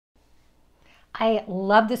I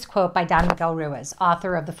love this quote by Don Miguel Ruiz,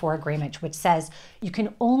 author of The Four Agreements, which says, "You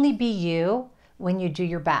can only be you when you do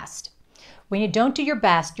your best. When you don't do your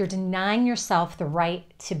best, you're denying yourself the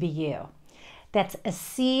right to be you." That's a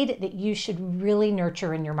seed that you should really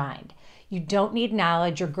nurture in your mind. You don't need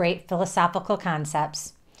knowledge or great philosophical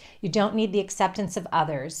concepts. You don't need the acceptance of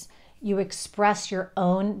others. You express your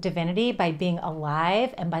own divinity by being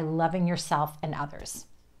alive and by loving yourself and others.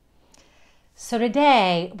 So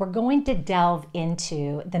today, we're going to delve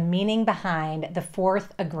into the meaning behind the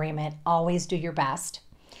fourth agreement, always do your best,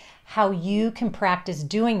 how you can practice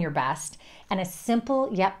doing your best, and a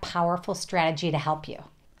simple yet powerful strategy to help you.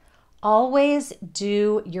 Always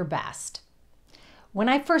do your best. When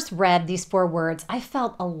I first read these four words, I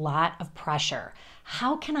felt a lot of pressure.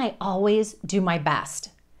 How can I always do my best?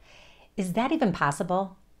 Is that even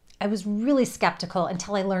possible? I was really skeptical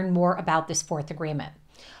until I learned more about this fourth agreement.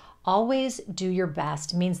 Always do your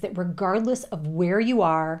best means that regardless of where you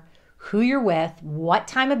are, who you're with, what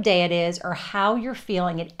time of day it is, or how you're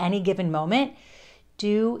feeling at any given moment,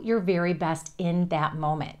 do your very best in that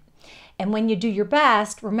moment. And when you do your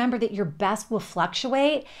best, remember that your best will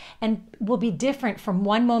fluctuate and will be different from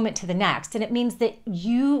one moment to the next. And it means that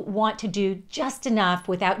you want to do just enough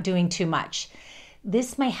without doing too much.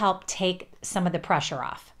 This may help take some of the pressure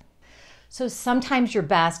off. So sometimes your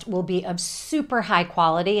best will be of super high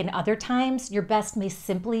quality, and other times your best may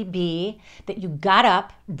simply be that you got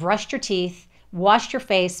up, brushed your teeth, washed your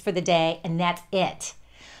face for the day, and that's it.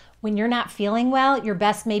 When you're not feeling well, your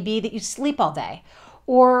best may be that you sleep all day.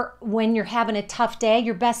 Or when you're having a tough day,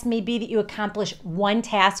 your best may be that you accomplish one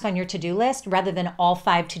task on your to-do list rather than all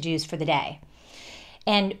 5 to-dos for the day.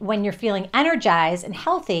 And when you're feeling energized and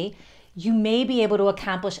healthy, you may be able to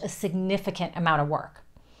accomplish a significant amount of work.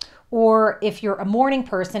 Or if you're a morning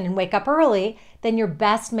person and wake up early, then your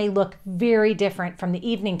best may look very different from the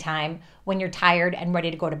evening time when you're tired and ready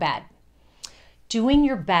to go to bed. Doing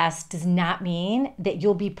your best does not mean that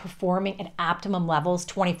you'll be performing at optimum levels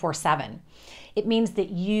 24/7. It means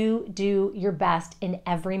that you do your best in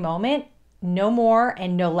every moment, no more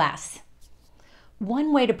and no less.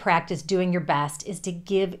 One way to practice doing your best is to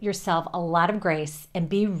give yourself a lot of grace and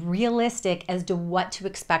be realistic as to what to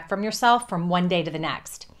expect from yourself from one day to the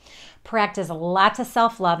next. Practice lots of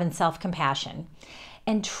self-love and self-compassion,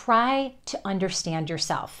 and try to understand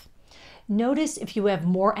yourself. Notice if you have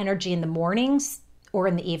more energy in the mornings or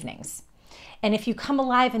in the evenings. And if you come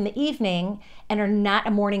alive in the evening and are not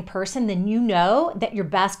a morning person, then you know that your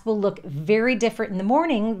best will look very different in the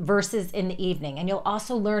morning versus in the evening. And you'll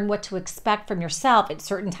also learn what to expect from yourself at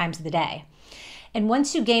certain times of the day. And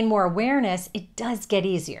once you gain more awareness, it does get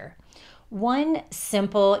easier. One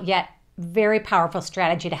simple yet very powerful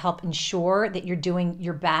strategy to help ensure that you're doing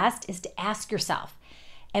your best is to ask yourself,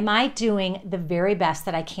 am I doing the very best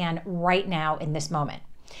that I can right now in this moment?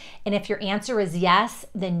 And if your answer is yes,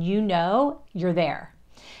 then you know you're there.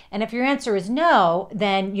 And if your answer is no,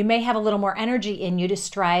 then you may have a little more energy in you to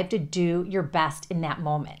strive to do your best in that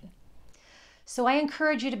moment. So I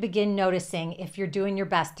encourage you to begin noticing if you're doing your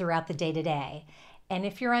best throughout the day to day. And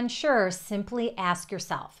if you're unsure, simply ask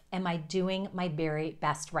yourself, am I doing my very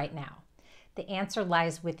best right now? The answer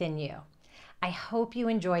lies within you. I hope you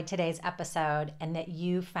enjoyed today's episode and that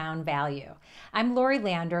you found value. I'm Lori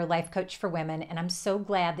Lander, life coach for women, and I'm so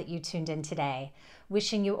glad that you tuned in today.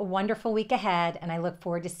 Wishing you a wonderful week ahead, and I look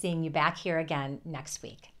forward to seeing you back here again next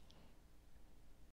week.